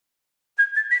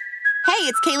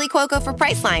it's Kaylee Cuoco for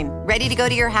Priceline. Ready to go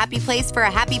to your happy place for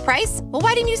a happy price? Well,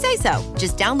 why didn't you say so?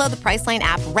 Just download the Priceline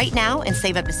app right now and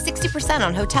save up to 60%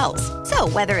 on hotels. So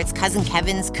whether it's Cousin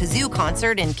Kevin's Kazoo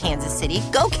Concert in Kansas City,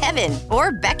 go Kevin,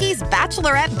 or Becky's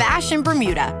Bachelorette Bash in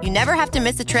Bermuda, you never have to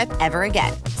miss a trip ever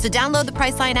again. So download the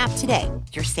Priceline app today.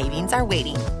 Your savings are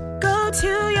waiting. Go to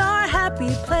your happy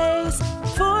place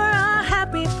for a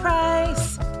happy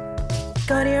price.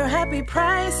 Go to your happy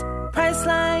price,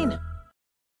 Priceline.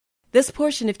 This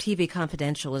portion of TV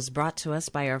Confidential is brought to us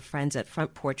by our friends at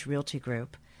Front Porch Realty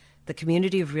Group, the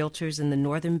community of realtors in the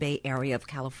Northern Bay area of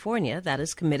California that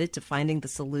is committed to finding the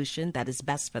solution that is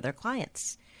best for their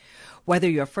clients. Whether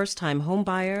you're a first-time home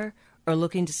buyer or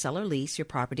looking to sell or lease your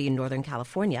property in Northern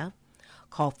California,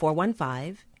 call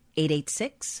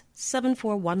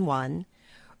 415-886-7411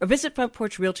 or visit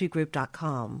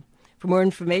frontporchrealtygroup.com for more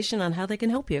information on how they can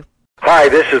help you. Hi,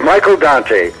 this is Michael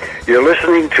Dante. You're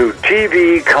listening to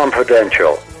TV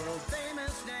Confidential.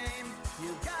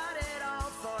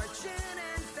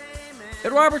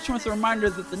 Ed Robertson with a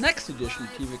reminder that the next edition of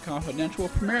TV Confidential will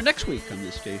premiere next week on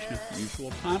this station at the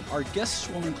usual time. Our guests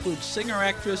will include singer,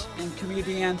 actress, and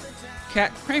comedian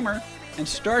Kat Kramer and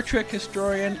Star Trek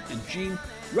historian and Gene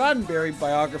Roddenberry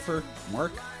biographer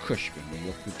Mark Cushman. We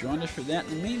hope you join us for that.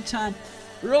 In the meantime,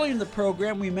 earlier in the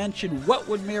program we mentioned What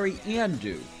Would Mary Ann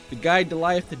Do?, the guide to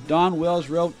life that Don Wells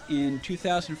wrote in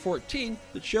 2014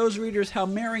 that shows readers how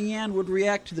Mary Ann would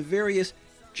react to the various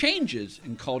changes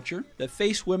in culture that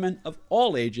face women of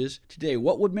all ages today.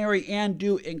 What Would Mary Ann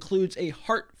Do? Includes a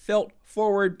heartfelt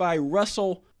foreword by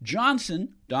Russell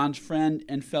Johnson, Don's friend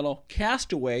and fellow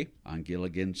castaway on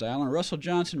Gilligan's Island. Russell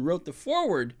Johnson wrote the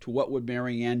foreword to What Would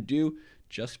Mary Ann Do?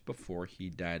 Just before he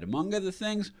died. Among other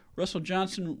things, Russell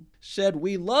Johnson said,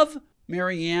 "We love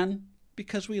Mary Ann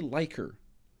because we like her.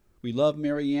 We love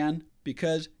Mary Ann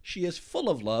because she is full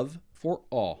of love for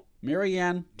all. Mary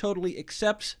Ann totally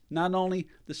accepts not only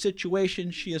the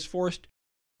situation she is forced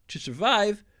to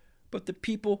survive, but the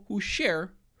people who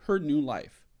share her new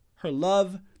life. Her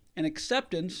love and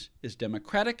acceptance is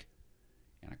democratic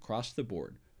and across the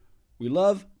board. We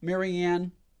love Mary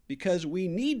Ann because we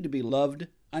need to be loved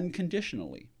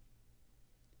unconditionally.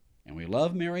 And we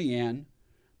love Mary Ann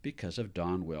because of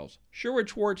Don Wells." Sherwood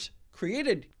Schwartz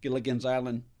created Gilligan's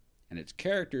Island and its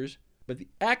characters, but the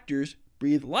actors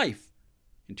breathed life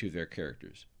into their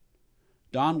characters.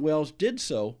 Don Wells did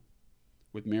so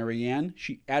with Mary Ann.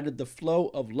 She added the flow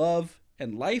of love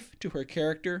and life to her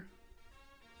character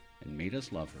and made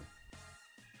us love her.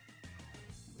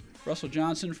 Russell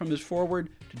Johnson, from his foreword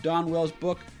to Don Wells'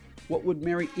 book, What Would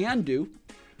Mary Ann Do?,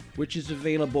 which is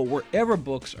available wherever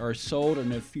books are sold.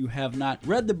 And if you have not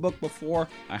read the book before,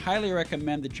 I highly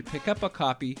recommend that you pick up a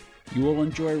copy. You will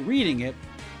enjoy reading it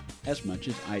as much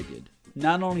as I did.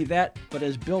 Not only that, but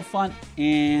as Bill Funt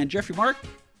and Jeffrey Mark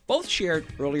both shared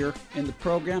earlier in the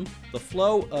program, the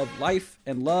flow of life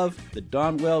and love that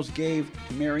Don Wells gave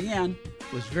to Mary Ann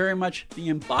was very much the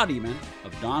embodiment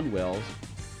of Don Wells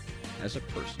as a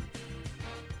person.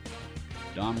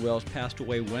 Don Wells passed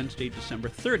away Wednesday, December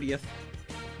 30th,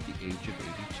 at the age of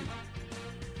 82.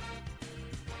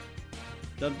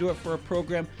 That'll do it for our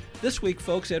program this week,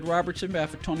 folks. Ed Robertson,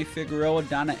 behalf of Tony Figueroa,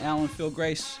 Donna Allen, Phil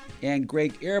Grace, and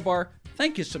Greg Ehrbar.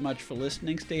 Thank you so much for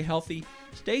listening. Stay healthy,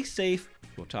 stay safe.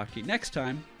 We'll talk to you next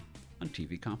time on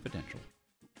TV Confidential.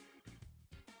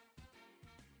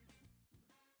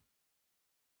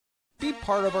 Be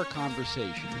part of our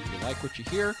conversation. If you like what you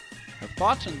hear, have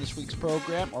thoughts on this week's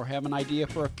program, or have an idea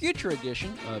for a future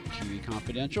edition of TV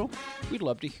Confidential, we'd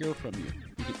love to hear from you.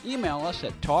 You can email us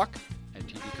at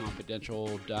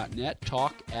talk@tvconfidential.net,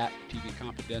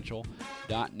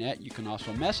 talk@tvconfidential.net. You can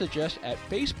also message us at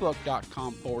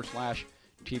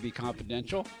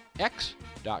facebook.com/tvconfidential,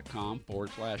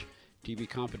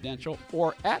 x.com/tvconfidential,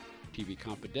 or at TV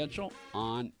Confidential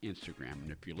on Instagram.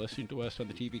 And if you're listening to us on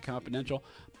the TV Confidential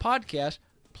podcast,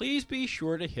 please be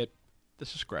sure to hit the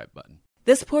subscribe button.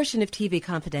 This portion of TV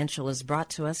Confidential is brought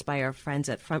to us by our friends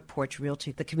at Front Porch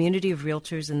Realty, the community of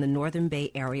realtors in the Northern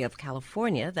Bay area of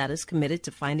California that is committed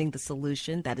to finding the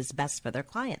solution that is best for their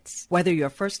clients. Whether you're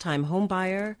a first-time home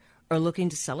buyer or looking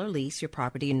to sell or lease your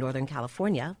property in Northern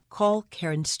California, call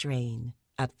Karen Strain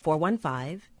at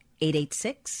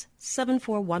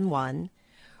 415-886-7411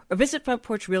 or visit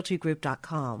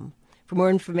frontporchrealtygroup.com for more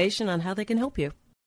information on how they can help you.